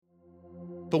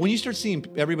But when you start seeing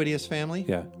everybody as family,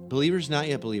 Yeah. believers, not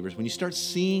yet believers, when you start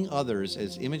seeing others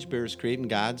as image bearers created in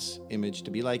God's image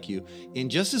to be like you, in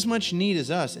just as much need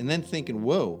as us, and then thinking,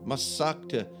 whoa, must suck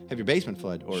to have your basement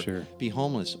flood, or Sure. be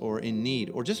homeless, or in need,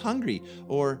 or just hungry,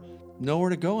 or nowhere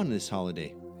to go on this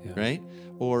holiday, right?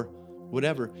 Or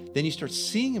whatever. Then you start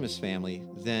seeing them as family,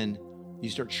 then you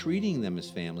start treating them as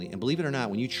family. And believe it or not,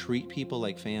 when you treat people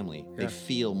like family, they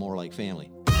feel more like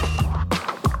family.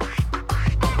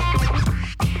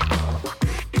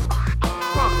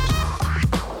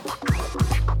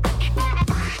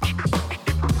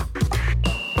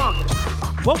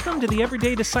 Welcome to the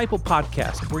Everyday Disciple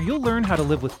Podcast, where you'll learn how to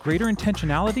live with greater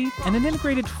intentionality and an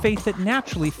integrated faith that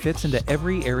naturally fits into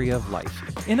every area of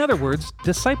life. In other words,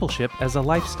 discipleship as a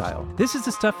lifestyle. This is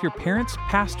the stuff your parents,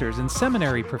 pastors, and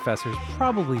seminary professors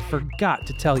probably forgot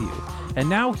to tell you. And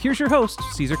now, here's your host,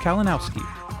 Caesar Kalinowski.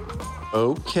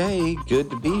 Okay, good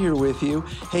to be here with you.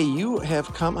 Hey, you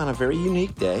have come on a very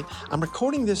unique day. I'm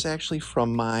recording this actually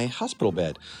from my hospital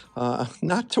bed.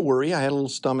 Not to worry, I had a little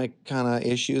stomach kind of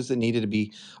issues that needed to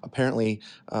be apparently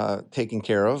taken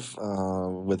care of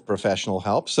with professional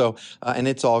help. So, and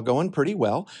it's all going pretty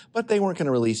well. But they weren't going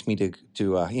to release me to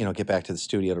get back to the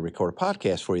studio to record a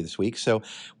podcast for you this week. So,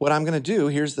 what I'm going to do,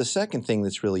 here's the second thing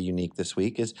that's really unique this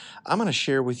week, is I'm going to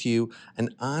share with you an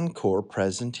encore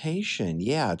presentation.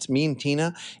 Yeah, it's me and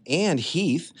Tina and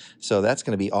Heath, so that's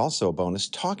going to be also a bonus,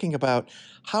 talking about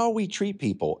how we treat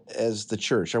people as the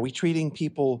church. Are we treating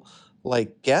people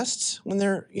like guests when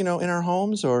they're, in our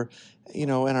homes, or, in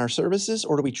our services,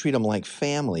 or do we treat them like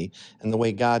family and the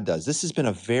way God does? This has been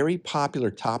a very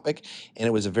popular topic, and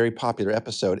it was a very popular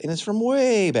episode, and it's from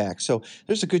way back, so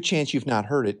there's a good chance you've not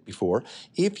heard it before.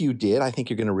 If you did, I think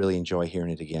you're going to really enjoy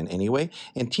hearing it again anyway,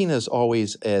 and Tina's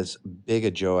always as big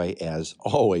a joy as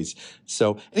always.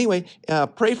 So anyway,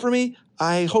 pray for me.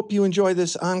 I hope you enjoy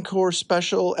this encore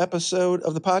special episode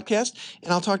of the podcast,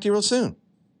 and I'll talk to you real soon.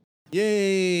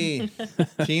 Yay!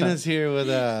 Tina's here with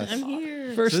us. I'm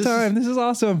here. First time. This is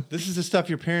awesome. This is the stuff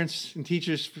your parents and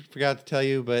teachers forgot to tell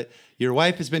you, but your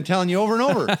wife has been telling you over and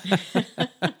over.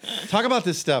 Talk about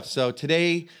this stuff. So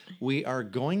today we are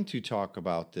going to talk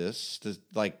about this,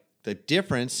 the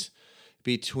difference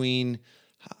between,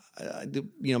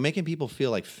 making people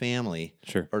feel like family,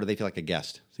 Sure. or do they feel like a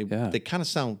guest? They kind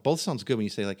of both sounds good when you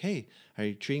say like, hey, are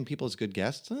you treating people as good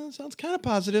guests? Sounds kind of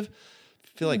positive.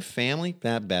 Feel like family?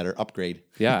 That better. Upgrade.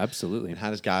 Yeah, absolutely. And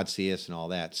how does God see us and all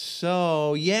that?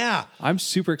 So, yeah. I'm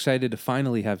super excited to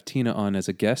finally have Tina on as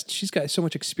a guest. She's got so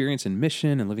much experience in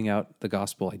mission and living out the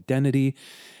gospel identity.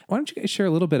 Why don't you guys share a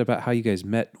little bit about how you guys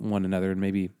met one another and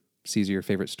maybe Caesar, your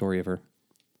favorite story of her?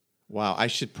 Wow, I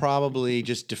should probably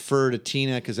just defer to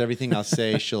Tina because everything I'll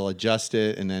say, she'll adjust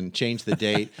it and then change the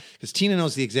date. Because Tina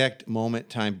knows the exact moment,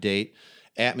 time, date,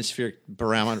 atmospheric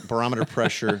barometer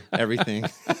pressure, everything.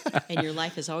 And your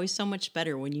life is always so much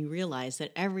better when you realize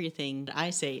that everything that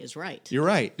I say is right. You're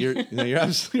right. You're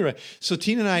absolutely right. So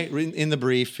Tina and I, in the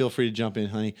brief, feel free to jump in,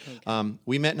 honey. Okay.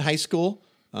 We met in high school.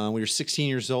 We were 16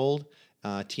 years old.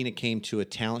 Tina came to a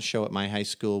talent show at my high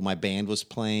school. My band was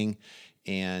playing.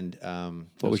 And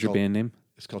what was your band name?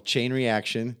 It's called Chain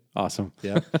Reaction. Awesome.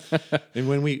 Yeah. And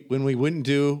when we wouldn't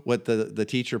do what the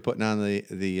teacher putting on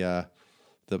the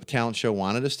talent show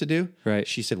wanted us to do, right?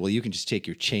 She said, "Well, you can just take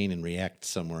your chain and react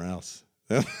somewhere else."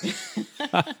 Yeah,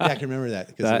 I can remember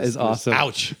that. That is awesome.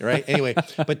 Ouch. Right. Anyway,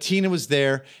 but Tina was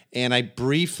there, and I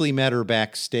briefly met her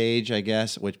backstage. I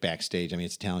guess which backstage? I mean,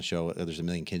 it's a talent show. There's a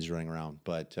million kids running around,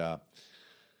 but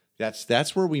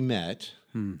that's where we met.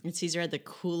 And Caesar had the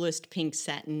coolest pink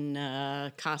satin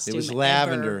costume. It was ever.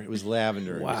 lavender. It was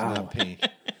lavender. Wow. It was not pink.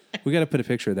 We got to put a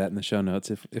picture of that in the show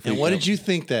notes. If and what did you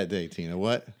think that day, Tina?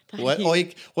 What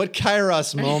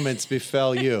Kairos moments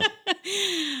befell you?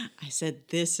 I said,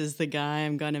 "This is the guy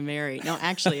I'm going to marry." No,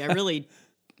 actually, I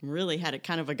really had a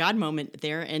kind of a God moment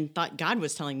there and thought God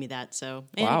was telling me that. So,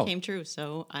 and Wow. it came true.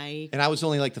 So I was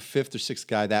only like the fifth or sixth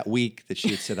guy that week that she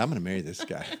had said, "I'm going to marry this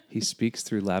guy." He speaks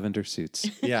through lavender suits.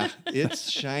 Yeah, it's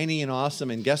shiny and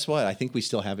awesome. And guess what? I think we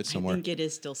still have it somewhere. I think it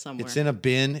is still somewhere. It's in a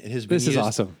bin. It has been This used. is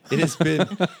awesome.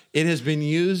 It has been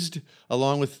used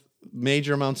along with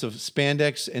major amounts of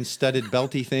spandex and studded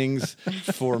belty things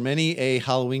for many a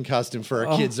Halloween costume for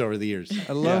our kids over the years.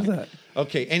 I love that.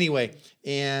 Okay, anyway,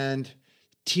 and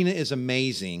Tina is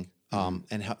amazing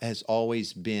and has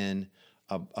always been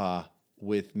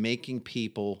with making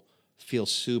people feel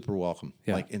super welcome,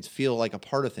 and feel like a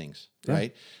part of things,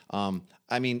 right?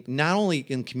 I mean, not only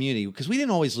in community, because we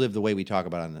didn't always live the way we talk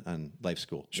about on Life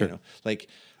School. Sure.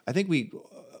 I think we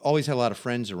always had a lot of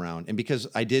friends around, and because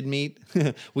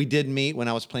we did meet when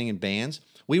I was playing in bands.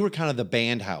 we were kind of the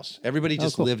band house. Everybody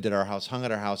just cool. lived at our house, hung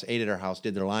at our house, ate at our house,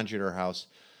 did their laundry at our house.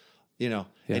 You know,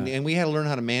 Yeah. and we had to learn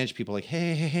how to manage people like,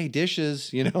 hey,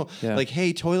 dishes, you know, Yeah. like,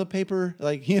 hey, toilet paper,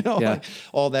 like, you know, Yeah. like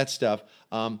all that stuff.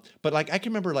 But like, I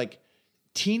can remember like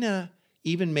Tina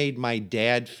even made my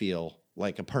dad feel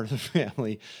like a part of the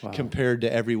family compared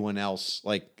to everyone else.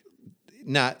 Like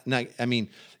not, I mean,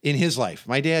 in his life,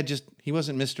 my dad he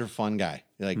wasn't Mr. Fun guy.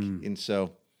 Like, and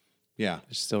so, yeah.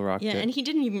 Still rocked Yeah, it. and he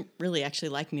didn't even really actually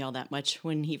like me all that much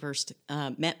when he first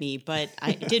met me, but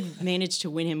I did manage to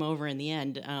win him over in the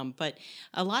end. But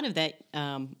a lot of that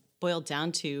boiled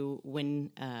down to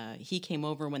when he came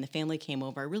over, when the family came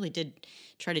over, I really did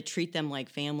try to treat them like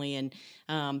family. And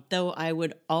though I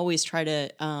would always try to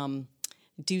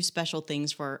do special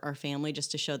things for our family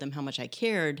just to show them how much I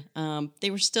cared, I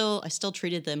still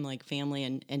treated them like family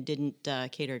and didn't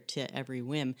cater to every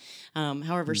whim.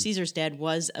 However, Caesar's dad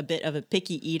was a bit of a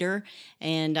picky eater,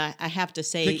 and I have to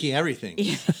say, Picky everything.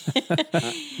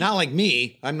 Not like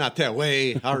me. I'm not that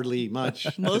way, hardly much.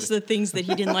 most of the things that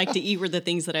he didn't like to eat were the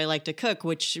things that I like to cook,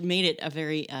 which made it a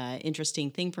very interesting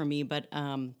thing for me. But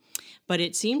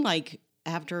it seemed like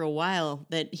after a while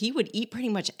that he would eat pretty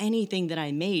much anything that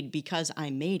I made because I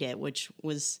made it, which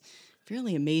was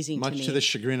fairly amazing to me. Much to the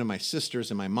chagrin of my sisters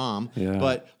and my mom. Yeah.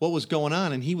 But what was going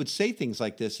on, and he would say things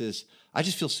like this is, I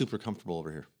just feel super comfortable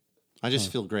over here. I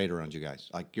just feel great around you guys.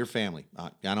 Like your family. I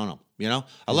don't know. You know,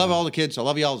 I love all the kids. I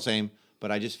love you all the same,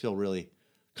 but I just feel really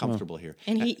comfortable here.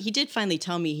 And he did finally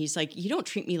tell me, he's like, you don't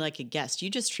treat me like a guest. You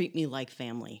just treat me like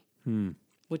family,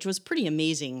 which was pretty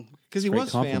amazing. Because he Great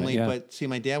was compliment, family, yeah. but see,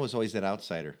 my dad was always that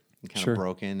outsider and kind Sure. of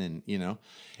broken and, you know,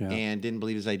 and didn't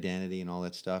believe his identity and all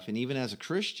that stuff. And even as a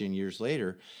Christian years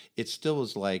later, it still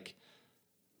was like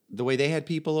the way they had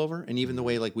people over and even the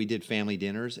way like we did family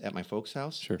dinners at my folks'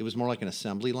 house. Sure. It was more like an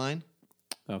assembly line,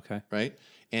 Okay. right?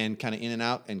 And kind of in and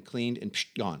out and cleaned and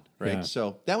gone, right? Yeah.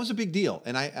 So that was a big deal.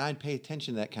 And I'd pay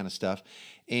attention to that kind of stuff.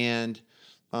 And,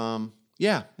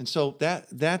 yeah, and so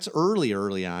that's early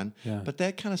on, Yeah. but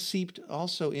that kind of seeped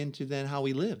also into then how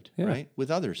we lived, Yeah. right, with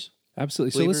others,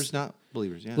 Absolutely. believers, So not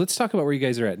believers. Yeah, let's talk about where you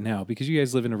guys are at now, because you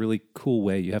guys live in a really cool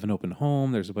way. You have an open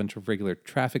home. There's a bunch of regular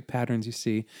traffic patterns you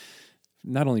see,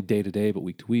 not only day to day, but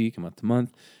week to week, month to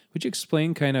month. Would you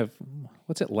explain kind of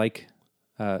what's it like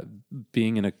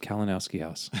being in a Kalinowski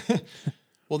house?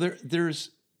 well, there's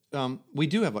we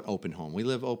do have an open home. We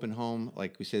live open home,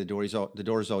 like we say, the door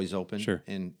is always open. Sure.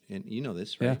 and you know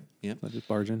this, Yeah. right? Yeah. Let it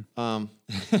barge in. And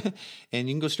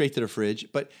you can go straight to the fridge.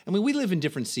 But I mean, we live in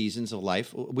different seasons of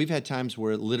life. We've had times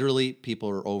where literally people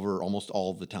are over almost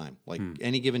all the time. Like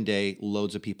any given day,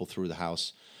 loads of people through the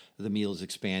house. The meal is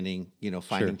expanding, you know,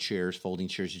 finding chairs, folding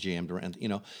chairs jammed around, you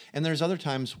know. And there's other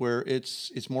times where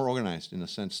it's more organized in the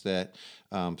sense that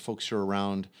folks are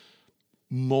around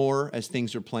more as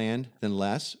things are planned than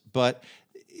less. But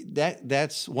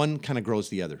that's one kind of grows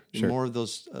the other. Sure. More of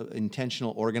those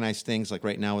intentional, organized things, like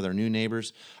right now with our new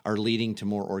neighbors, are leading to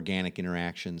more organic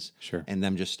interactions. Sure. And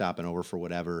them just stopping over for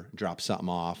whatever, drop something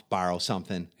off, borrow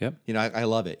something. Yep. You know, I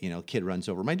love it. You know, kid runs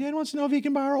over. My dad wants to know if he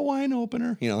can borrow a wine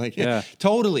opener. You know, like Yeah.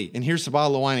 totally. And here's the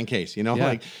bottle of wine in case. You know, Yeah.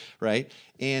 like right.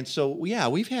 And so yeah,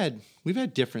 we've had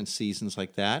different seasons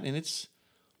like that, and it's.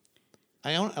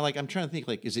 I'm trying to think,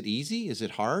 like, is it easy? Is it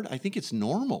hard? I think it's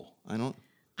normal.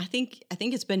 I think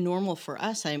it's been normal for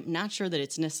us. I'm not sure that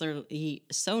it's necessarily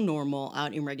so normal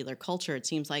out in regular culture. It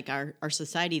seems like our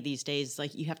society these days,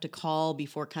 like you have to call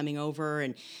before coming over,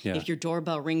 and Yeah. if your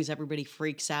doorbell rings, everybody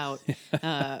freaks out.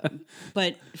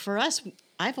 But for us,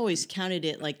 I've always counted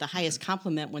it like the highest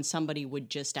compliment when somebody would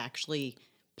just actually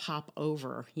pop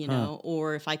over, you know,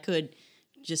 or if I could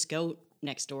just go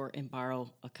next door and borrow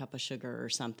a cup of sugar or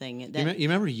something. You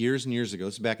remember years and years ago,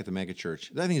 this is back at the mega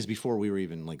church. I think it's before we were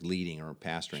even like leading or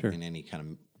pastoring in any kind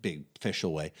of big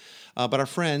official way. But our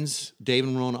friends, Dave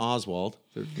and Ramona Oswald,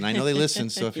 and I know they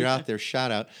listen, so if you're out there, shout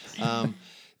out.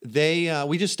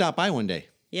 We just stopped by one day.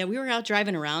 Yeah, we were out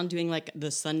driving around doing like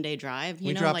the Sunday drive.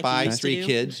 We know, dropped like by, you used to 3 do.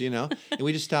 kids, you know, and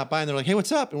we just stopped by and they're like, hey,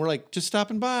 what's up? And we're like, just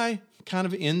stopping by, kind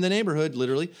of in the neighborhood,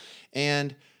 literally.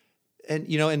 And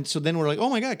you know, and so then we're like, oh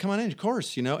my God, come on in, of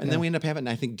course, you know. And then we end up having,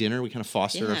 I think, dinner. We kind of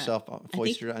fostered ourselves,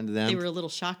 foisted it onto them. They were a little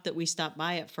shocked that we stopped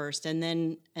by at first, and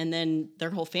then their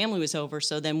whole family was over.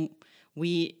 So then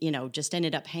we, you know, just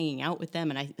ended up hanging out with them,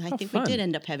 and I think fun. we did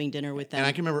end up having dinner with them. And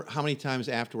I can remember how many times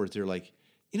afterwards they're like,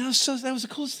 you know, so that was the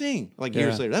coolest thing. Like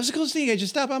years Yeah. later, that was the coolest thing. I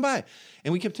just stopped on by,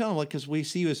 and we kept telling them, like, because we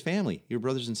see you as family, your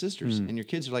brothers and sisters, and your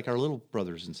kids are like our little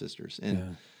brothers and sisters,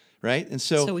 and right. And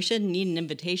so we shouldn't need an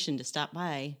invitation to stop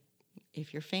by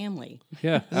if you're family.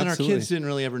 Yeah, And then absolutely. our kids didn't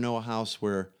really ever know a house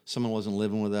where someone wasn't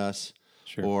living with us,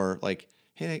 Sure. or like,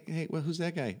 hey, well, who's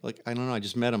that guy? Like, I don't know. I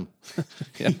just met him.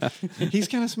 He's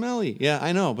kind of smelly. Yeah,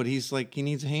 I know, but he's like, he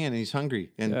needs a hand and he's hungry.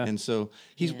 And so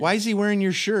why is he wearing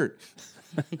your shirt?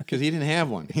 Because he didn't have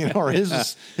one, or his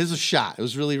was shot. It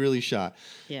was really, really shot.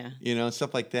 Yeah.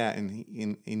 Stuff like that.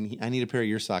 And I need a pair of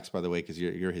your socks, by the way, because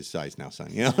you're his size now,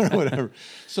 son. Or whatever.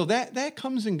 So that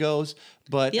comes and goes.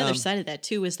 But the other side of that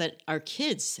too is that our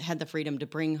kids had the freedom to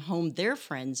bring home their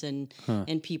friends and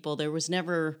people. There was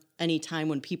never any time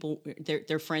when people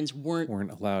their friends weren't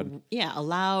allowed. Yeah,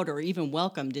 allowed or even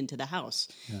welcomed into the house.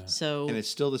 Yeah. So and it's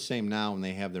still the same now when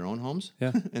they have their own homes.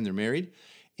 Yeah. And they're married.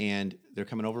 And they're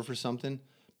coming over for something,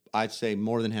 I'd say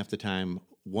more than half the time,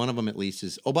 one of them at least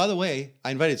is, oh, by the way, I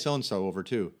invited so-and-so over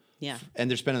too. Yeah. And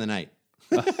they're spending the night.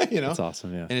 That's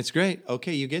awesome, yeah. And it's great.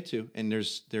 Okay, you get to. And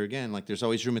there's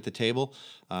always room at the table.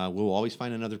 We'll always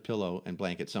find another pillow and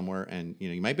blanket somewhere. And,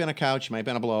 you might be on a couch, you might be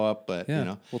on a blow-up, but,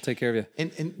 we'll take care of you.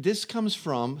 And this comes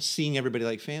from seeing everybody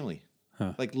like family.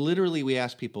 Like, literally, we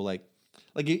ask people, like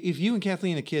if you and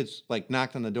Kathleen and the kids, like,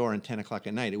 knocked on the door at 10 o'clock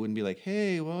at night, it wouldn't be like,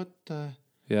 hey, what...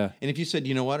 Yeah. And if you said,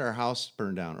 you know what, our house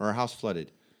burned down or our house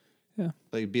flooded,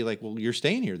 they'd be like, well, you're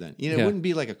staying here then. It wouldn't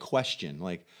be like a question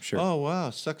like, sure. Oh,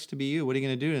 wow, sucks to be you. What are you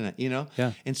going to do tonight?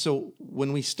 Yeah. And so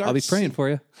when we start... I'll be praying for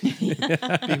you. Be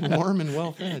warm and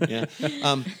well fed. Yeah.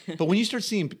 But when you start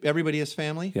seeing everybody as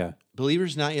family,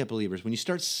 believers, not yet believers, when you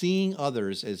start seeing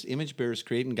others as image bearers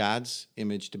creating God's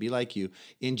image to be like you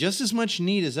in just as much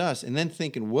need as us, and then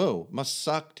thinking, whoa, must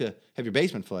suck to have your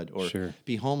basement flood or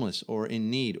be homeless or in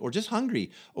need or just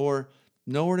hungry or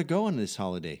nowhere to go on this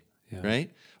holiday, right?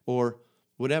 Or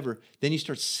whatever, then you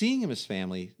start seeing them as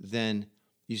family, then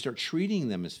you start treating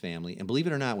them as family. And believe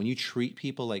it or not, when you treat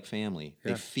people like family,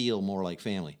 they feel more like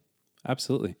family.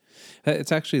 Absolutely.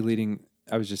 It's actually leading...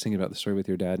 I was just thinking about the story with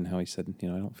your dad and how he said, I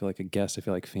don't feel like a guest, I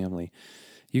feel like family.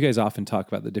 You guys often talk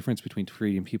about the difference between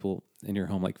treating people in your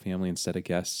home like family instead of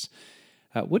guests.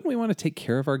 Wouldn't we want to take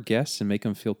care of our guests and make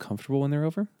them feel comfortable when they're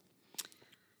over?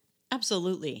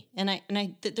 Absolutely. And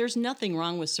there's nothing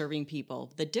wrong with serving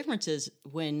people. The difference is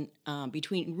when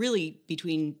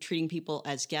between treating people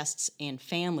as guests and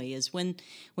family is when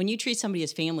you treat somebody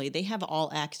as family, they have all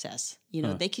access.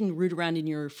 They can root around in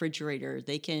your refrigerator.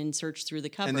 They can search through the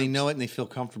cupboards. And they know it and they feel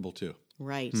comfortable too.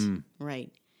 Right.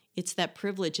 Right. It's that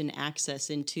privilege and access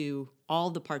into all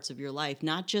the parts of your life,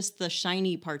 not just the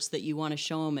shiny parts that you want to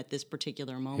show them at this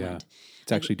particular moment. Yeah.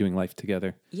 It's actually doing life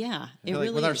together. Yeah.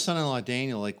 With our son-in-law,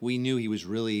 Daniel, we knew he was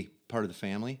really part of the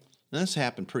family. And this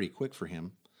happened pretty quick for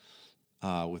him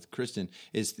with Kristen,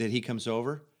 is that he comes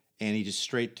over and he just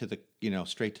straight to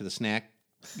the snack,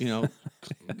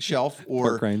 shelf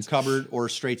or cupboard or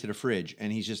straight to the fridge.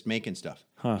 And he's just making stuff.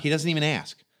 He doesn't even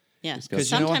ask. Yeah, because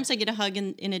sometimes I get a hug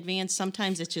in advance.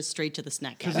 Sometimes it's just straight to the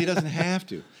snack. Because he doesn't have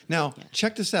to. Now,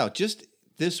 check this out. Just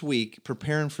this week,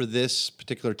 preparing for this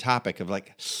particular topic of are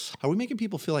we making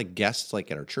people feel like guests,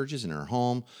 like at our churches, in our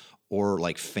home, or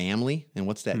like family? And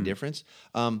what's that difference?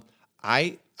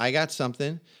 I got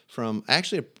something from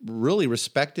actually a really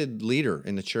respected leader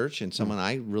in the church and someone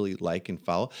I really like and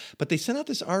follow. But they sent out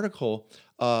this article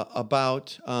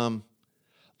about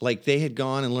they had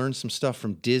gone and learned some stuff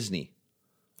from Disney.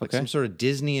 Some sort of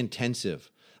Disney intensive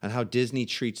on how Disney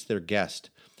treats their guest.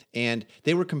 And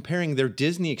they were comparing their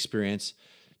Disney experience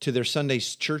to their Sunday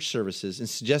church services and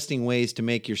suggesting ways to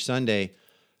make your Sunday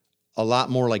a lot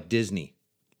more like Disney.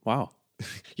 Wow.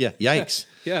 Yeah, yikes.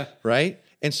 Yeah. Right?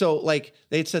 And so,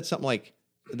 they had said something like,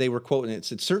 they were quoting it,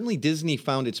 said, certainly Disney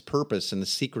found its purpose and the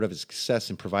secret of its success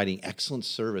in providing excellent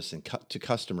service to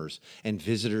customers and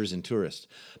visitors and tourists.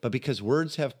 But because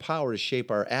words have power to shape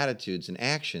our attitudes and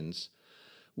actions,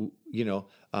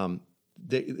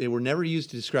 they were never used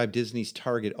to describe Disney's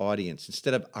target audience.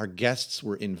 Instead of our guests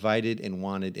were invited and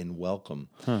wanted and welcome.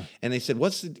 And they said,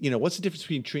 what's the difference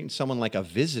between treating someone like a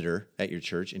visitor at your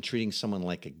church and treating someone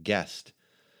like a guest?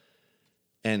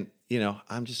 And,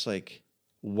 I'm just like,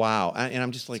 wow.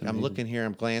 I'm just like, I'm looking here,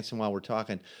 I'm glancing while we're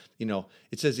talking.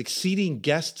 It says exceeding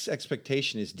guests'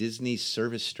 expectation is Disney's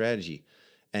service strategy.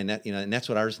 And that, and that's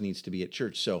what ours needs to be at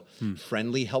church. So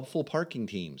friendly, helpful parking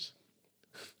teams.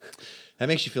 That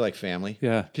makes you feel like family.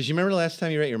 Yeah. Because you remember the last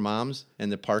time you were at your mom's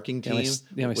and the parking team?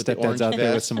 My with stepdad's the out there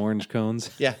with vest? some orange cones.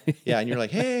 Yeah. And you're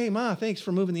like, hey, Ma, thanks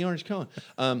for moving the orange cone.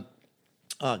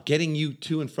 Getting you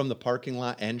to and from the parking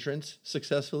lot entrance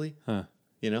successfully.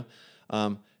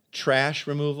 Trash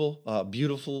removal,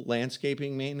 beautiful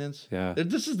landscaping maintenance. Yeah.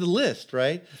 This is the list,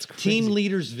 right? Team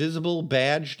leaders visible,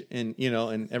 badged, and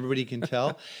everybody can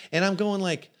tell. And I'm going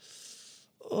like,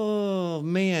 oh,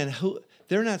 man,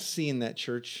 they're not seeing that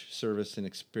church service and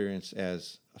experience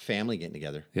as a family getting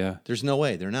together. Yeah. There's no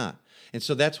way they're not. And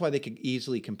so that's why they could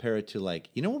easily compare it to, like,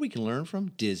 you know what we can learn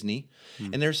from? Disney.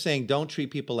 And they're saying don't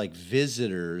treat people like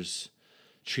visitors,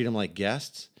 treat them like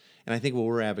guests. And I think what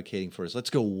we're advocating for is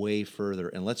let's go way further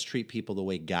and let's treat people the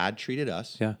way God treated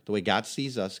us, Yeah. the way God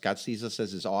sees us. God sees us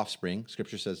as his offspring.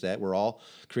 Scripture says that. We're all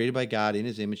created by God in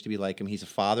his image to be like him. He's a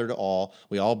father to all.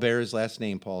 We all bear his last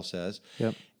name, Paul says.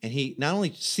 Yep. And he not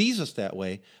only sees us that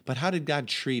way, but how did God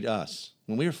treat us?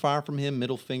 When we were far from him,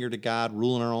 middle finger to God,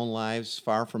 ruling our own lives,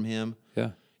 far from him,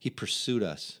 Yeah. he pursued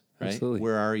us, right? Absolutely.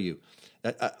 Where are you?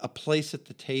 A place at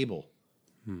the table,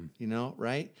 you know,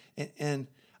 right? And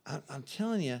I'm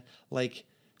telling you, like,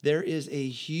 there is a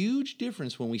huge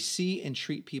difference when we see and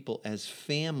treat people as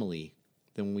family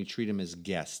than when we treat them as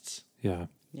guests. Yeah.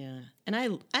 Yeah. And I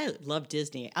love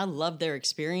Disney. I love their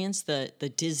experience, the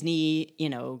Disney,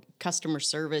 customer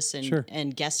service and, Sure.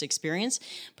 and guest experience.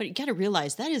 But you got to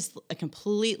realize that is a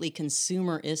completely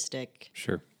consumeristic.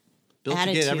 Sure. Built to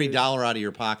get every Attitude. dollar out of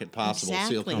your pocket possible so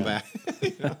you'll come back.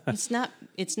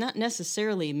 It's not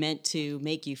necessarily meant to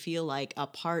make you feel like a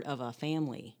part of a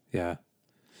family. Yeah.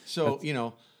 So,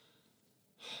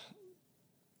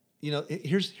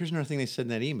 here's another thing they said in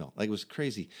that email. Like, it was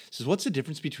crazy. It says, what's the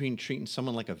difference between treating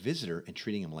someone like a visitor and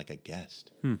treating them like a guest?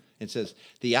 It says,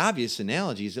 the obvious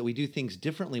analogy is that we do things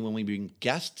differently when we bring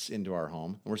guests into our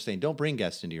home. And we're saying, don't bring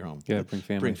guests into your home. Yeah, bring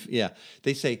family.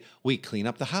 They say, we clean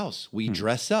up the house. We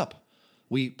dress up.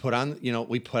 We put on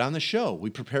the show. We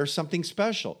prepare something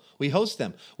special. We host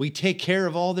them. We take care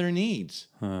of all their needs.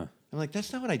 I'm like,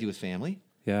 that's not what I do with family.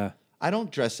 Yeah. I don't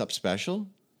dress up special.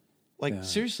 Like,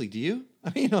 seriously, do you?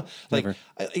 I mean, Never.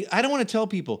 I don't want to tell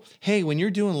people, hey, when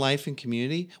you're doing life in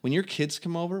community, when your kids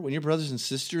come over, when your brothers and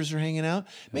sisters are hanging out,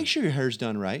 make sure your hair's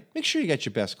done right. Make sure you got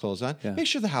your best clothes on. Yeah. Make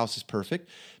sure the house is perfect.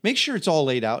 Make sure it's all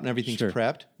laid out and everything's Sure.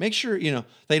 prepped. Make sure,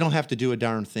 they don't have to do a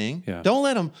darn thing. Yeah. Don't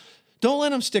let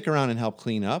them stick around and help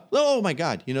clean up. Oh my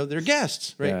God, they're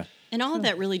guests, right? Yeah. And all of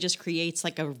that really just creates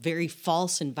like a very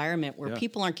false environment where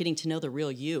people aren't getting to know the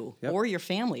real you or your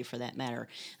family, for that matter.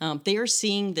 They are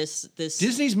seeing this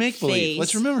Disney's make believe. face.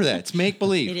 Let's remember that it's make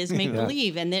believe. It is make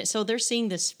believe, and so they're seeing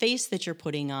this face that you're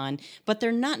putting on, but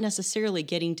they're not necessarily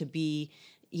getting to be,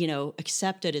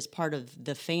 accepted as part of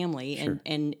the family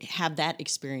and have that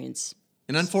experience.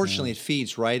 And unfortunately, it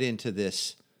feeds right into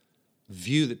this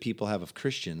view that people have of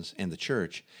Christians and the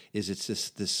church is it's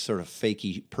this sort of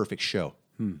fakey perfect show.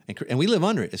 And we live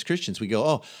under it as Christians. We go,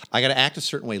 oh, I got to act a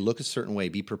certain way, look a certain way,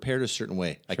 be prepared a certain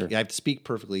way. I have to speak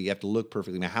perfectly. You have to look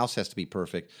perfectly. My house has to be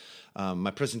perfect. My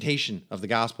presentation of the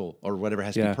gospel or whatever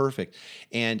has to be perfect.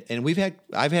 And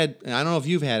I've had, and I don't know if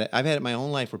you've had it. I've had it in my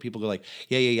own life where people go like,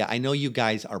 yeah. I know you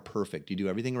guys are perfect. You do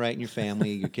everything right in your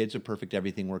family. Your kids are perfect.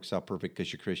 Everything works out perfect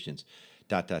because you're Christians. ...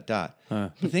 But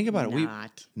think about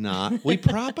it. We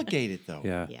propagate it though.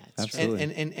 Yeah. Yeah, it's true.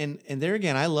 Absolutely. And there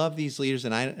again, I love these leaders,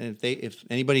 and if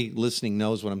anybody listening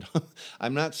knows what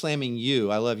I'm not slamming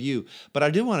you. I love you, but I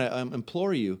do want to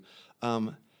implore you,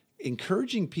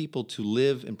 encouraging people to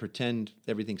live and pretend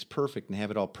everything's perfect and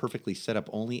have it all perfectly set up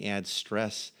only adds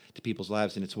stress to people's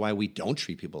lives, and it's why we don't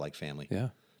treat people like family. Yeah.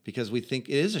 Because we think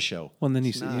it is a show. Well, and then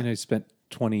It's not. you spent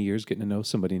 20 years getting to know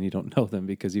somebody and you don't know them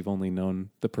because you've only known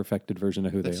the perfected version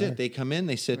of who That's they are. it. They come in,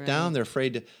 they sit down, they're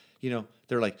afraid to,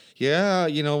 they're like,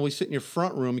 we sit in your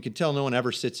front room. You can tell no one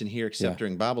ever sits in here except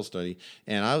during Bible study.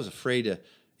 And I was afraid to,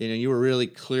 you were really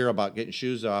clear about getting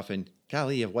shoes off, and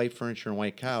golly, you have white furniture and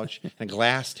white couch and a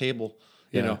glass table,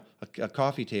 a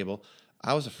coffee table.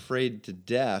 I was afraid to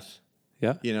death.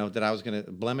 Yeah. That I was going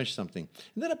to blemish something.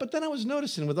 But then I was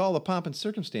noticing with all the pomp and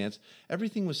circumstance,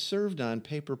 everything was served on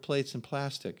paper plates and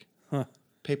plastic.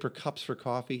 Paper cups for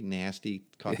coffee, nasty.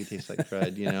 Coffee tastes like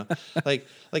crud, Like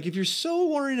if you're so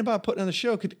worried about putting on the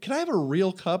show, could I have a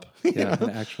real cup? Yeah, an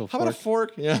actual How about a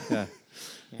fork? Yeah.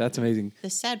 That's amazing. The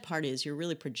sad part is you're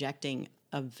really projecting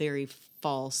a very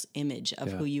false image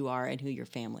of who you are and who your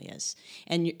family is,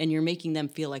 and you're making them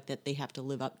feel like that they have to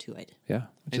live up to it. Yeah.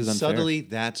 Which And is unfair. subtly,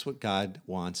 that's what God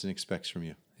wants and expects from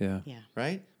you, Yeah. Yeah.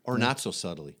 right? Or not so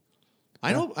subtly.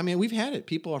 I know. I mean, we've had it.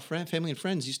 People, our family and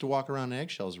friends, used to walk around in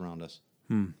eggshells around us,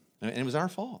 and it was our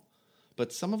fault.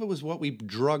 But some of it was what we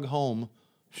drug home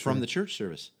from the church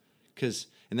service,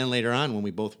 and then later on when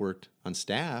we both worked on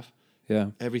staff.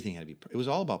 Yeah. Everything had to be. It was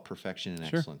all about perfection and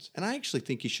excellence. And I actually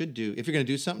think you should if you're going to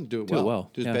do something, do it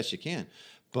well. Do as best you can.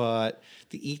 But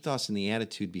the ethos and the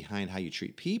attitude behind how you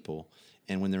treat people,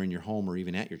 and when they're in your home or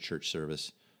even at your church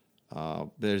service,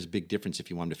 there's a big difference if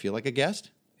you want them to feel like a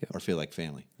guest or feel like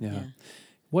family. Yeah.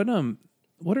 What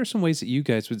are some ways that you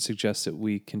guys would suggest that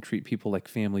we can treat people like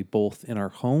family, both in our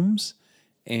homes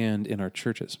and in our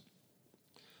churches?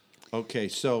 Okay,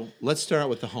 so let's start out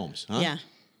with the homes. Huh? Yeah.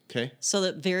 Okay. So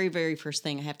the very, very first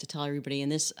thing I have to tell everybody,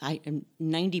 and this,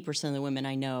 90% of the women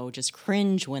I know just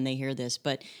cringe when they hear this,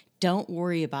 but don't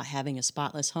worry about having a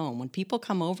spotless home. When people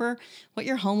come over, what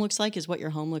your home looks like is what your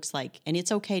home looks like. And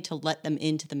it's okay to let them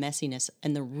into the messiness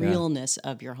and the realness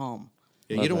of your home.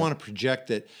 Yeah, you don't want to project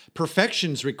that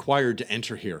perfection's required to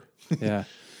enter here. Yeah.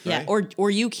 Yeah,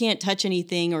 or you can't touch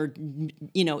anything, or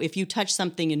if you touch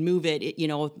something and move it,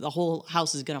 the whole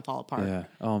house is going to fall apart. Yeah.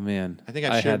 Oh man. I think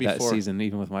I've shared had that before. season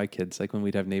even with my kids. Like when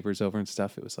we'd have neighbors over and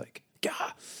stuff, it was like,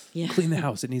 Yeah. clean the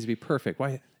house. It needs to be perfect. Why?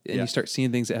 And Yeah. you start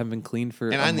seeing things that haven't been cleaned for.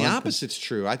 And a on the month. opposite's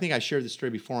true. I think I shared this story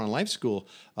before on Life School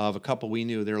of a couple we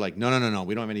knew. They're like, no,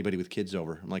 we don't have anybody with kids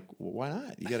over. I'm like, well, why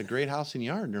not? You got a great house and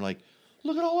yard. And they're like,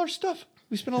 look at all our stuff.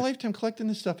 We spent a lifetime collecting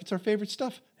this stuff. It's our favorite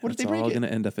stuff. What if It's they break all it? going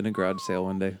to end up in a garage sale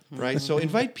one day. Right? So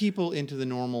invite people into the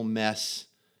normal mess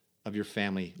of your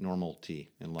family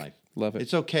normality in life. Love it.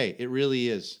 It's okay. It really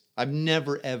is. I've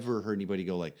never, ever heard anybody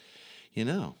go like,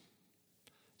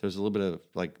 there's a little bit of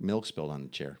like milk spilled on the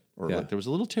chair. Or Yeah. like there was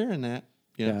a little tear in that.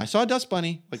 Yeah. I saw a dust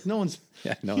bunny. Like no one's...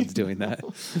 Yeah, no one's doing that.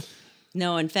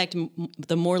 No, in fact,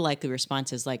 the more likely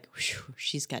response is like, "Whew,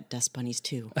 she's got dust bunnies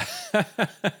too." Yeah,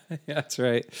 that's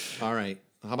right. All right.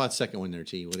 How about second one there,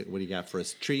 T? What do you got for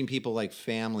us? Treating people like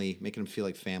family, making them feel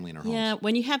like family in our Yeah, homes.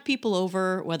 when you have people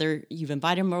over, whether you've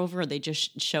invited them over or they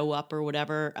just show up or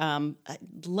whatever,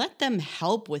 let them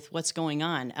help with what's going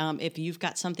on. If you've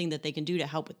got something that they can do to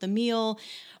help with the meal,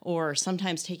 or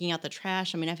sometimes taking out the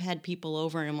trash. I mean, I've had people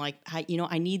over and I'm like,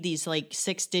 I need these like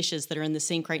 6 dishes that are in the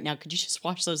sink right now. Could you just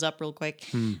wash those up real quick?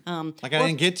 Like I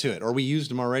didn't get to it, or we used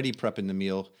them already prepping the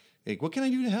meal. Like, what can I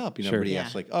do to help? Sure. Everybody Yeah.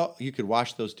 asks, like, oh, you could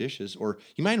wash those dishes, or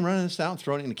you mind running this out and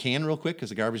throwing it in a can real quick because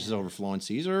the garbage is overflowing.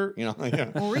 Caesar,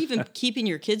 Or even keeping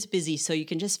your kids busy so you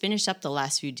can just finish up the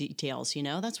last few details.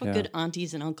 That's what Yeah. good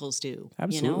aunties and uncles do.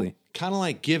 Absolutely. kind of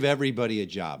like give everybody a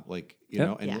job, like Yep.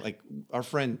 know, and Yeah. like our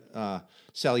friend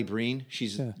Sally Breen,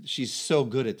 she's so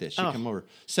good at this. She come over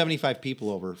 75 people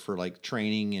over for like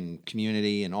training and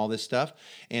community and all this stuff,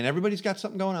 and everybody's got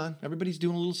something going on. Everybody's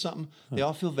doing a little something. They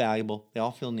all feel valuable. They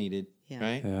all feel needed. Yeah.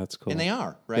 Right? Yeah, that's cool. And they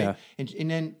are, right? Yeah.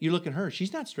 And then you look at her,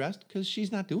 she's not stressed because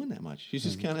she's not doing that much. She's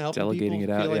just kind of helping Delegating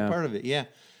people it out, feel like yeah. part of it. Yeah.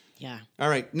 Yeah. All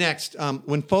right, next.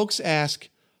 When folks ask,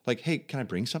 like, hey, can I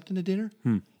bring something to dinner?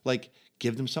 Like,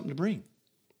 give them something to bring.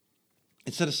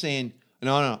 Instead of saying,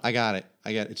 no, I got it.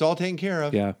 It's all taken care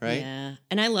of. Yeah. Right? Yeah,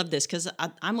 and I love this because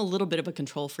I'm a little bit of a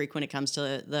control freak when it comes to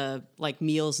the like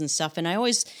meals and stuff, and I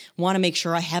always want to make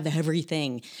sure I have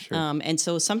everything. And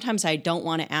so sometimes I don't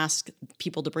want to ask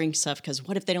people to bring stuff because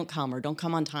what if they don't come or don't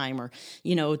come on time or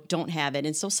don't have it.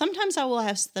 And so sometimes I will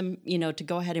ask them to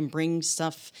go ahead and bring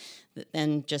stuff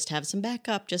and just have some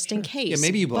backup just in case. Yeah,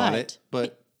 maybe you bought it,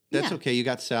 but that's yeah. okay. You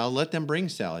got salad. Let them bring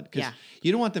salad because Yeah.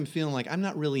 you don't want them feeling like I'm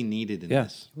not really needed in Yeah.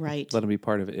 this. Right. Let them be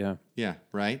part of it. Yeah. Yeah,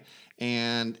 right.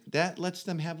 And that lets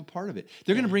them have a part of it.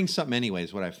 They're going to bring something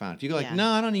anyways. What I found, if you go like, Yeah.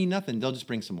 no, I don't need nothing, they'll just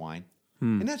bring some wine,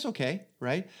 and that's okay,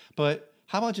 right? But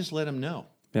how about just let them know?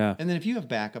 Yeah. And then if you have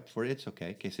backup for it, it's okay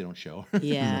in case they don't show.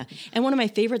 Yeah. And one of my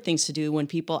favorite things to do when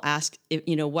people ask,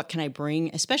 what can I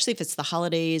bring, especially if it's the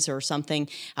holidays or something,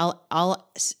 I'll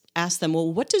ask them, well,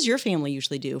 what does your family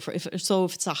usually do? If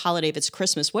it's a holiday, if it's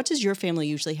Christmas, what does your family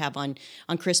usually have on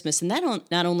Christmas? And that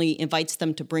not only invites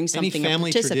them to bring Any something or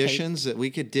family participate. traditions that we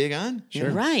could dig on? Sure.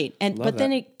 Right. And Love but then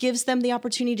that. it gives them the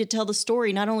opportunity to tell the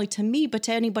story not only to me but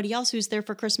to anybody else who's there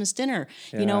for Christmas dinner.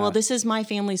 Yeah. Well, this is my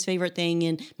family's favorite thing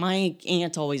and my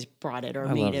aunt always brought it or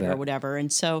I made love it or that. whatever.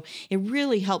 And so it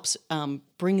really helps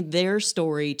bring their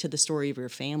story to the story of your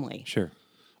family. Sure.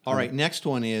 All right, next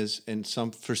one is, and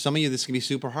for some of you this can be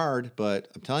super hard, but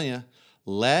I'm telling you,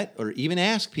 let or even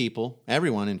ask people,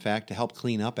 everyone in fact, to help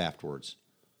clean up afterwards.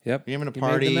 Yep. You're having a You made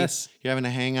the party, mess. you're having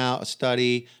a hangout, a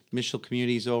study, Mitchell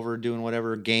community's over doing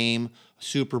whatever, game,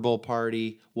 Super Bowl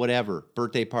party, whatever,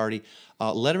 birthday party.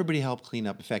 Let everybody help clean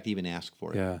up. In fact, even ask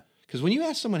for it. Yeah. Because when you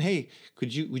ask someone, hey,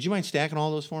 would you mind stacking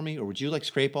all those for me? Or would you like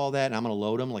scrape all that and I'm going to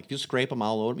load them? Like if you scrape them,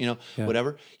 I'll load them, Yeah.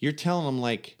 whatever. You're telling them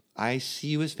like, I see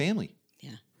you as family.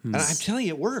 Yeah. And I'm telling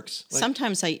you, it works. Like,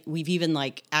 Sometimes we've even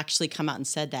actually come out and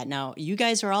said that. Now, you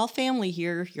guys are all family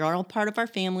here. You're all part of our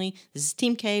family. This is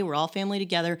Team K. We're all family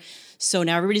together. So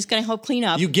now everybody's going to help clean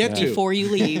up. You get to. before you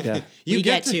leave. Yeah. You we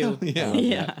get get to. Yeah.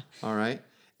 Yeah. All right.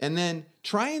 And then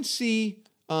try and see,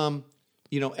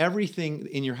 everything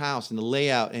in your house and the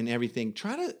layout and everything.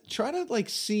 Try to like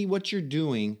see what you're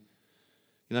doing.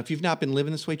 If you've not been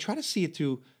living this way, try to see it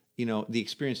through, the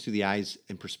experience through the eyes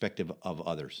and perspective of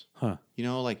others. Huh.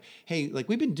 Hey, like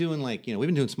we've been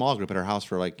doing small group at our house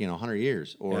for 100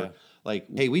 years. Or Yeah. like,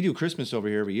 hey, we do Christmas over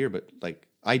here every year, but like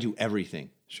I do everything.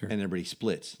 Sure. and everybody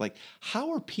splits. Like,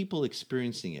 how are people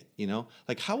experiencing it? You know,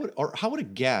 like how would a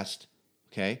guest,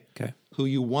 okay, who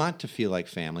you want to feel like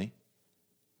family,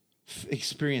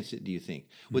 experience it? Do you think?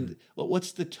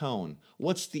 What's the tone?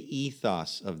 What's the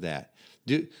ethos of that?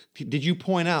 Did you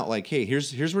point out like, hey,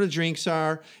 here's where the drinks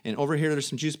are, and over here there's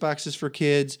some juice boxes for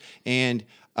kids, and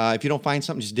if you don't find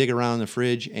something, just dig around in the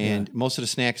fridge, and most of the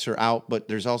snacks are out, but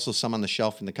there's also some on the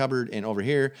shelf in the cupboard and over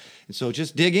here, and so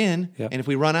just dig in, and if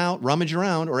we run out, rummage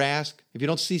around or ask. If you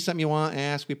don't see something you want,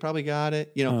 ask. We probably got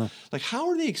it. You know, like how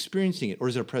are they experiencing it, or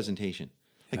is it a presentation?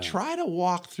 Like try to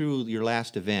walk through your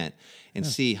last event and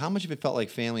see how much of it felt like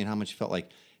family and how much it felt like,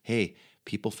 hey,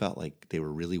 people felt like they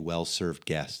were really well-served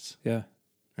guests. Yeah.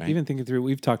 Right? Even thinking through,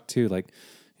 we've talked too, like,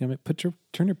 you know,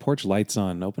 turn your porch lights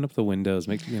on, open up the windows,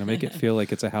 make it feel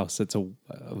like it's a house that's a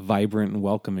vibrant and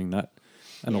welcoming, not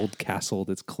an old castle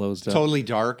that's closed up. Totally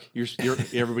dark. You're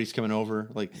everybody's coming over.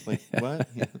 Like what?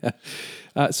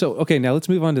 So, okay, now let's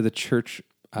move on to the church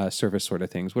service sort of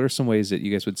things. What are some ways that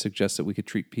you guys would suggest that we could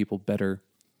treat people better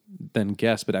than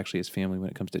guests, but actually as family when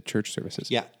it comes to church services?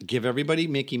 Yeah, give everybody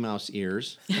Mickey Mouse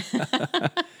ears.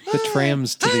 The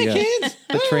trams to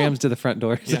the trams to the front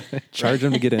doors. Charge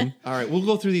them to get in. All right, we'll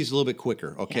go through these a little bit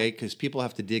quicker, okay? Because people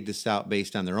have to dig this out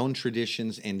based on their own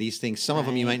traditions and these things. Some of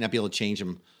them you might not be able to change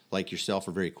them like yourself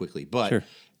or very quickly, but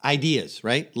ideas,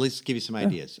 right? Let's give you some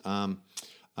ideas.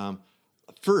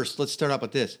 First, let's start out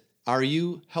with this. Are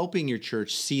you helping your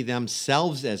church see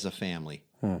themselves as a family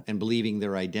and believing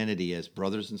their identity as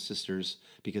brothers and sisters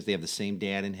because they have the same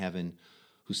dad in heaven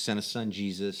who sent a son,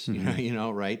 Jesus, you know,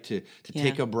 right? To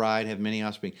take a bride, have many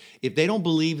offspring. If they don't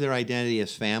believe their identity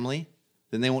as family,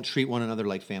 then they won't treat one another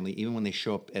like family, even when they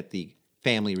show up at the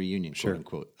family reunion, quote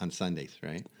unquote, on Sundays,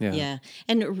 right? Yeah.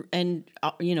 And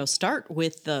you know, start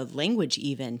with the language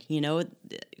even, you know,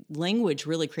 language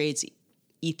really creates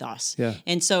ethos. Yeah.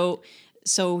 And so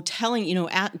telling, you know,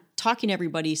 talking to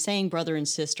everybody, saying brother and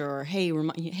sister, or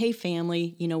hey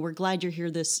family, you know, we're glad you're here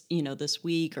this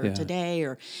week or today,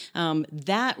 or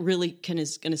that really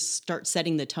is going to start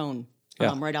setting the tone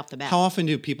right off the bat. How often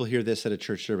do people hear this at a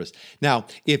church service? Now,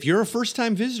 if you're a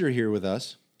first-time visitor here with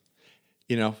us,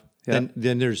 you know,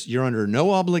 then you're under no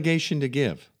obligation to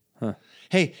give.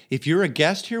 Hey, if you're a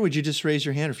guest here, would you just raise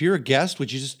your hand? If you're a guest,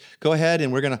 would you just go ahead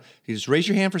and you just raise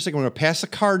your hand for a second. We're going to pass a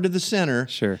card to the center.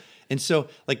 Sure. And so,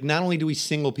 like, not only do we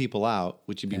single people out,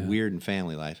 which would be weird in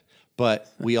family life,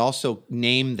 but we also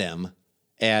name them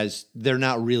as they're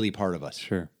not really part of us.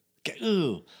 Sure.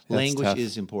 Language tough.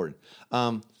 is important.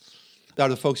 Are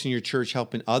the folks in your church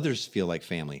helping others feel like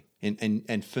family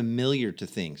and familiar to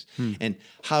things? And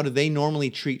how do they normally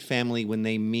treat family when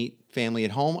they meet family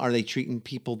at home? Are they treating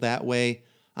people that way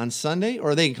on Sunday,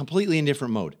 or are they completely in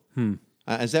different mode?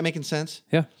 Is that making sense?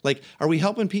 Yeah. Like, are we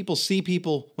helping people see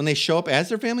people when they show up as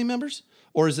their family members?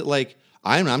 Or is it like,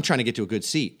 I'm trying to get to a good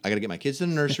seat. I got to get my kids to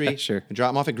the nursery Sure. and drop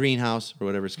them off at Greenhouse or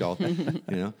whatever it's called, you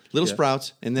know, Little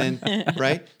Sprouts. And then,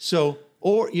 right? So,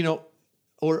 or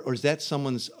is that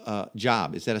someone's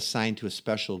job? Is that assigned to a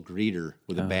special greeter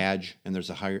with a badge and there's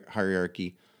a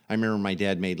hierarchy? I remember my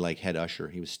dad made like head usher.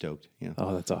 He was stoked. You know,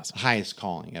 Oh, that's awesome. highest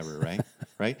calling ever, right?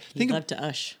 Right? He'd love to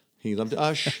ush. He loved to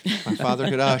ush. My father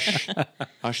could ush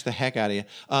the heck out of you.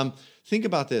 Think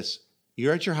about this.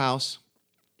 You're at your house.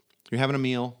 You're having a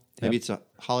meal. Maybe it's a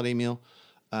holiday meal.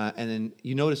 And then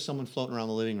you notice someone floating around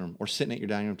the living room or sitting at your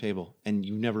dining room table, and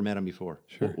you've never met them before.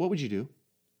 Sure. What would you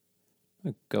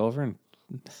do? Go over and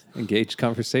engage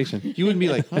conversation. You wouldn't be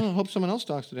like, oh, I hope someone else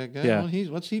talks to that guy. Yeah.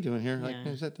 Well, what's he doing here? Like,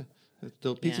 is that the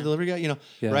pizza Yeah. delivery guy? You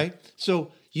know, right?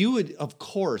 So you would, of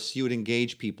course,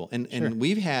 engage people. And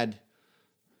we've had...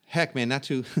 Heck, man, not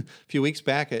too a few weeks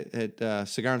back at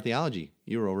Cigar and Theology,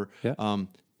 you were over. Yeah.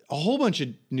 A whole bunch of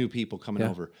new people coming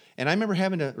over, and I remember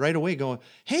having to right away going,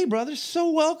 "Hey, brother,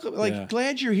 so welcome! Like,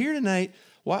 glad you're here tonight.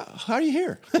 How are you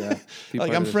here?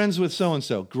 Like, I'm friends with so and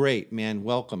so. Great, man.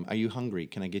 Welcome. Are you hungry?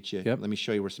 Can I get you? Yep. Let me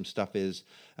show you where some stuff is.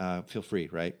 Feel free,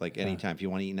 right? Like anytime. If you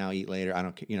want to eat now, eat later. I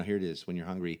don't. Here it is. When you're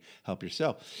hungry, help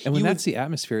yourself. And when that's the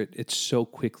atmosphere, it so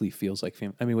quickly feels like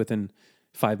family. I mean, within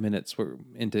 5 minutes, we're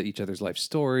into each other's life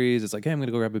stories. It's like, hey, I'm going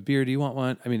to go grab a beer. Do you want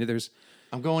one? I mean,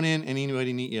 I'm going in, and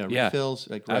anybody need refills?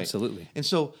 Like, right. Absolutely. And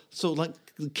so like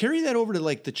carry that over to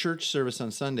like the church service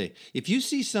on Sunday. If you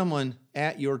see someone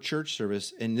at your church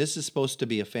service, and this is supposed to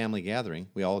be a family gathering,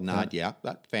 we all nod,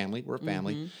 that family, we're a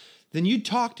family. Then you'd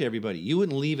talk to everybody. You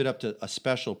wouldn't leave it up to a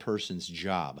special person's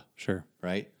job. Sure.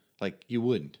 Right? Like, you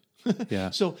wouldn't. Yeah.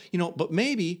 So, but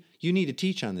maybe you need to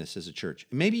teach on this as a church.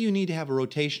 Maybe you need to have a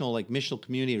rotational, like, missional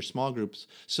community or small groups.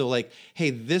 So, like,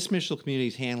 hey, this missional community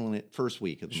is handling it first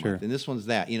week of the month, and this one's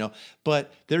that,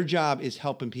 But their job is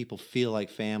helping people feel like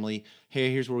family.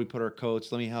 Hey, here's where we put our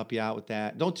coats. Let me help you out with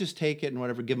that. Don't just take it and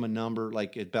whatever, give them a number,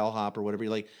 like at Bellhop or whatever.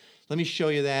 You're like, let me show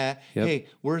you that. Yep. Hey,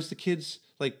 where's the kids?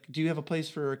 Like, do you have a place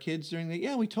for our kids during the?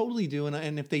 Yeah, we totally do.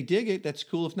 And if they dig it, that's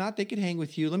cool. If not, they can hang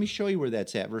with you. Let me show you where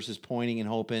that's at versus pointing and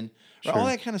hoping. Or all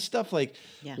that kind of stuff. Like,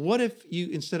 what if you,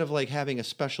 instead of like having a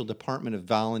special department of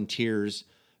volunteers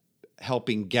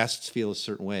helping guests feel a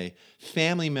certain way,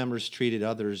 family members treated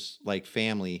others like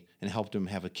family and helped them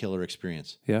have a killer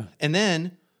experience? Yeah. And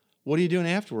then what are you doing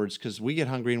afterwards? Because we get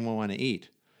hungry and we want to eat.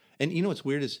 And what's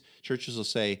weird is churches will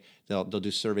say, they'll do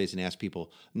surveys and ask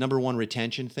people, number one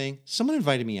retention thing, someone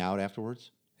invited me out afterwards.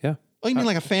 Yeah. Oh, you mean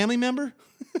like a family member?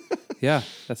 Yeah.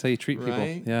 That's how you treat people.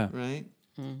 Right, Yeah. right.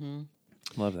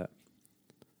 Love that.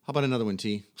 How about another one,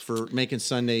 T, for making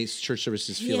Sundays church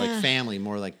services feel like family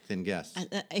more like than guests?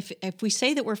 If we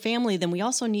say that we're family, then we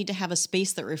also need to have a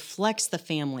space that reflects the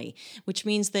family, which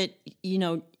means that,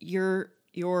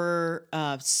 your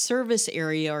service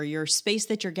area or your space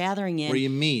that you're gathering in, Where you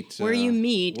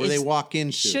meet, where they walk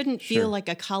into, shouldn't feel like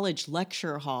a college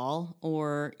lecture hall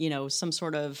or some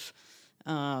sort of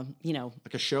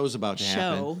like a show's about to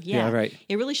happen. show. Yeah, right.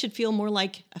 It really should feel more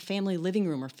like a family living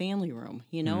room or family room,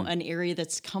 an area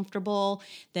that's comfortable,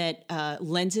 that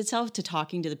lends itself to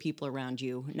talking to the people around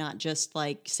you, not just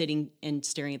like sitting and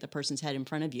staring at the person's head in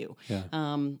front of you. Yeah.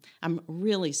 I'm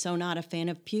really so not a fan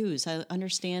of pews. I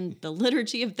understand the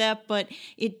liturgy of that, but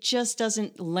it just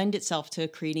doesn't lend itself to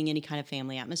creating any kind of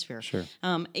family atmosphere. Sure.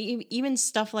 Even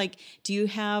stuff like, do you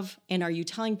have, and are you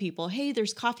telling people, hey,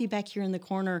 there's coffee back here in the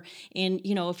corner, and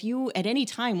if you at any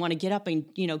time want to get up and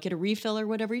get a refill or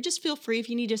whatever, you just feel free. If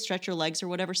you need to stretch your legs or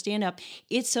whatever, stand up.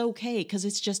 It's okay because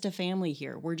it's just a family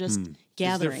here. We're just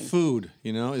gathering. Is there food?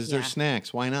 Is there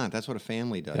snacks? Why not? That's what a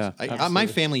family does. Yeah, my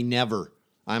family never.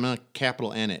 I'm a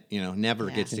capital N it. Never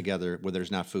gets together where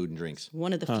there's not food and drinks.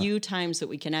 One of the few times that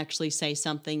we can actually say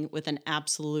something with an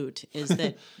absolute is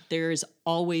that there is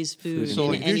always food.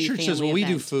 So in if your any church family says, "Well, we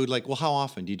do event. food," like, well, how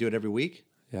often do you do it every week?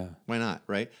 Yeah. Why not?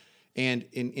 Right. And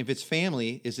if it's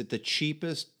family, is it the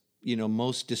cheapest,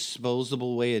 most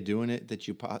disposable way of doing it that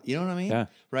you know what I mean? Yeah.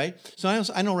 Right. So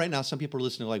I know right now some people are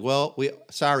listening like, well,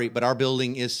 sorry, but our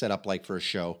building is set up like for a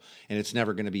show and it's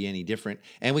never going to be any different.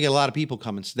 And we get a lot of people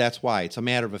coming. So that's why it's a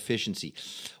matter of efficiency.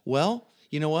 Well,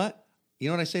 you know what? You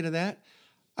know what I say to that?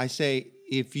 I say,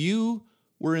 if you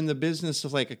were in the business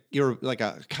of you're like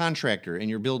a contractor and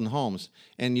you're building homes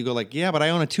and you go like, yeah, but I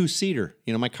own a 2-seater.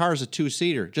 My car's a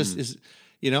 2-seater. Just is,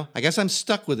 I guess I'm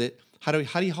stuck with it. How do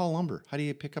you haul lumber? How do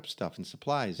you pick up stuff and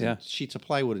supplies and sheets of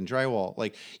plywood and drywall?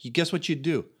 Like, guess what you'd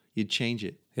do? You'd change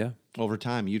it. Yeah. Over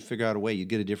time, you'd figure out a way. You'd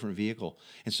get a different vehicle.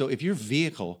 And so if your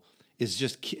vehicle is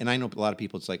just, and I know a lot of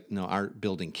people, it's like, no, our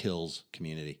building kills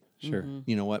community. Sure.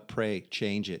 You know what? Pray,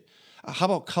 change it. How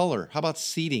about color? How about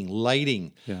seating,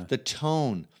 lighting, the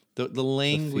tone, the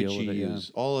language you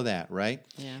use, all of that, right?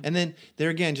 Yeah. And then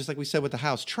there again, just like we said with the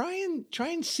house, try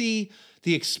and see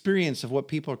the experience of what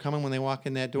people are coming when they walk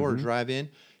in that door or drive in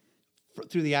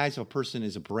through the eyes of a person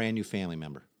is a brand new family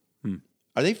member.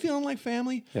 Are they feeling like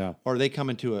family? Yeah. Or are they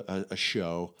coming to a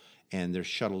show and they're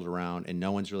shuttled around and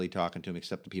no one's really talking to them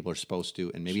except the people are supposed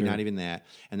to, and maybe not even that.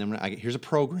 And then here's a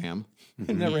program.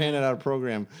 I never handed out a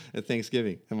program at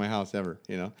Thanksgiving in my house ever,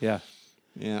 Yeah.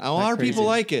 Yeah. A lot of people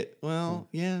like it. Well,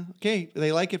 yeah. Okay.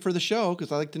 They like it for the show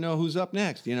because I like to know who's up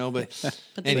next, But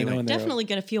they're anyway. definitely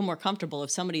going to feel more comfortable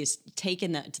if somebody's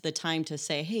taken the time to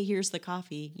say, "Hey, here's the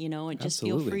coffee," and just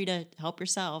feel free to help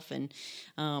yourself.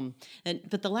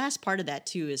 But the last part of that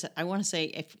too is I want to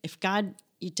say if God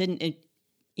didn't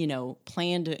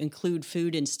plan to include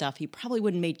food and stuff, He probably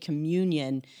wouldn't made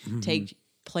communion take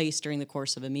place during the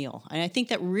course of a meal. And I think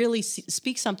that really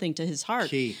speaks something to His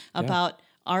heart about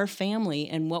our family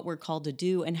and what we're called to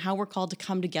do and how we're called to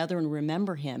come together and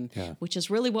remember Him, which is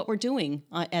really what we're doing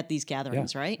at these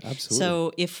gatherings, right? Absolutely.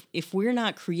 So if we're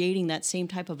not creating that same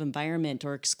type of environment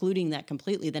or excluding that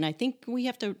completely, then I think we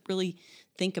have to really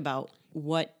think about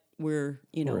what we're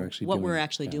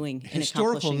actually doing. And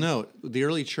Historical accomplishing. note, the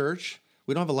early church,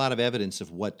 we don't have a lot of evidence of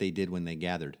what they did when they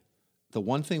gathered. The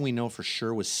one thing we know for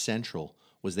sure was central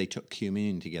was they took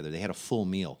communion together. They had a full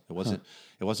meal. It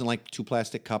wasn't like 2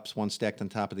 plastic cups, one stacked on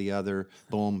top of the other,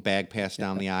 boom, bag passed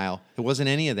down the aisle. It wasn't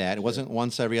any of that. It wasn't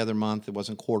once every other month. It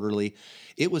wasn't quarterly.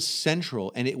 It was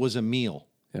central, and it was a meal.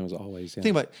 It was always. Yeah.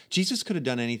 Think about it. Jesus could have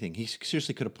done anything. He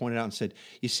seriously could have pointed out and said,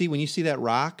 you see, when you see that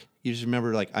rock, you just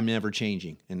remember, like, I'm never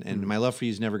changing, and my love for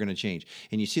you is never going to change.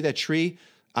 And you see that tree,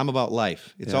 I'm about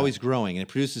life. It's always growing, and it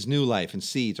produces new life and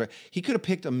seeds, right? He could have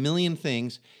picked a million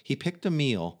things. He picked a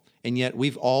meal, and yet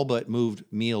we've all but moved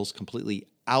meals completely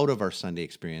out of our Sunday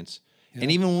experience. Yeah.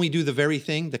 And even when we do the very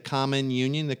thing, the common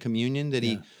union, the communion that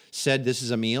he said this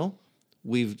is a meal,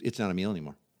 it's not a meal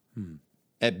anymore.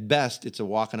 At best, it's a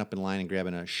walking up in line and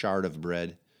grabbing a shard of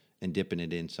bread and dipping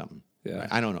it in something. Yeah. Right?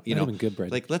 I don't know. Good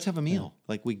bread. Like, let's have a meal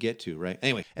like we get to, right?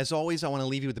 Anyway, as always, I want to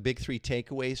leave you with the big 3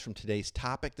 takeaways from today's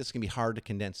topic. This is going to be hard to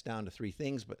condense down to 3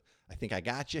 things, but I think I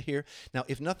got you here. Now,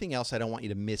 if nothing else, I don't want you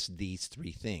to miss these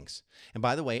 3 things. And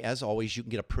by the way, as always, you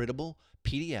can get a printable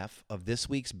PDF of this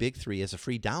week's Big 3 as a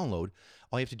free download.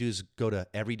 All you have to do is go to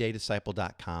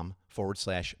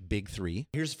everydaydisciple.com/big3.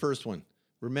 Here's the first one.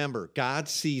 Remember, God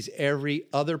sees every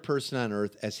other person on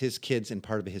earth as his kids and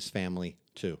part of his family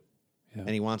too. Yeah.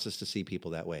 And he wants us to see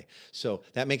people that way. So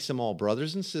that makes them all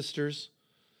brothers and sisters.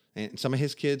 And some of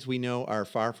his kids we know are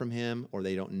far from him, or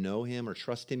they don't know him or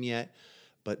trust him yet.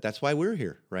 But that's why we're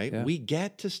here, right? Yeah. We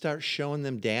get to start showing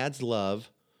them Dad's love,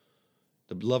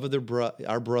 the love of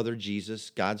our brother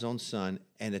Jesus, God's own son,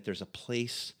 and that there's a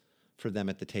place for them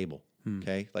at the table.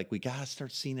 Okay? Like, we got to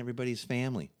start seeing everybody's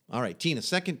family. All right, Tina,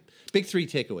 second big 3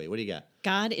 takeaway. What do you got?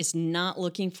 God is not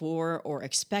looking for or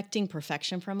expecting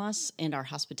perfection from us and our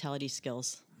hospitality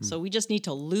skills. So we just need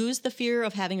to lose the fear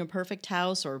of having a perfect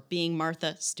house or being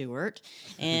Martha Stewart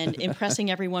and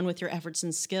impressing everyone with your efforts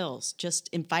and skills. Just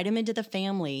invite them into the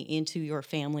family, into your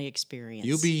family experience.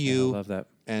 You be you. I love that.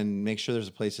 And make sure there's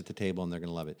a place at the table and they're going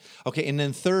to love it. Okay, and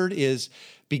then third is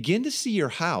begin to see your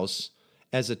house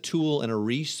as a tool and a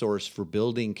resource for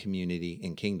building community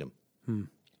and kingdom. All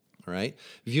right?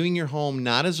 Viewing your home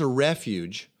not as a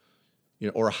refuge,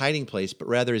 or a hiding place, but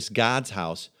rather as God's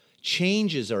house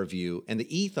changes our view and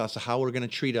the ethos of how we're going to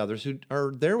treat others who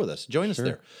are there with us. Join us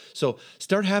there. So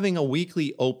start having a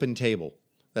weekly open table.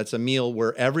 That's a meal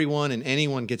where everyone and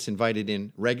anyone gets invited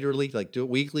in regularly, like do it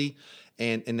weekly,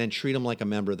 and then treat them like a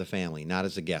member of the family, not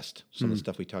as a guest. Some of the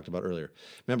stuff we talked about earlier.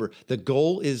 Remember, the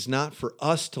goal is not for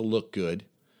us to look good,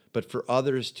 but for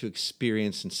others to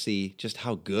experience and see just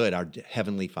how good our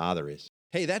Heavenly Father is.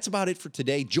 Hey, that's about it for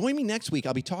today. Join me next week.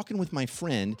 I'll be talking with my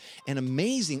friend and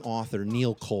amazing author,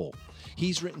 Neil Cole.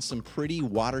 He's written some pretty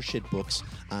watershed books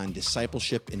on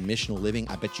discipleship and missional living.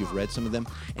 I bet you've read some of them.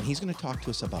 And he's going to talk to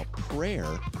us about prayer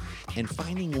and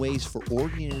finding ways for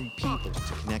ordinary people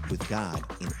to connect with God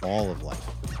in all of life.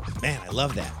 Man, I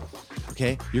love that.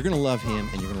 Okay? You're going to love him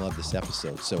and you're going to love this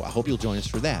episode. So I hope you'll join us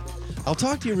for that. I'll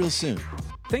talk to you real soon.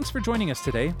 Thanks for joining us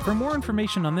today. For more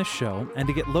information on this show and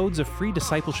to get loads of free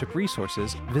discipleship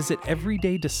resources, visit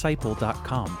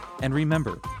everydaydisciple.com. And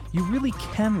remember, you really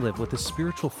can live with the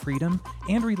spiritual freedom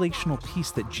and relational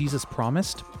peace that Jesus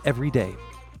promised every day.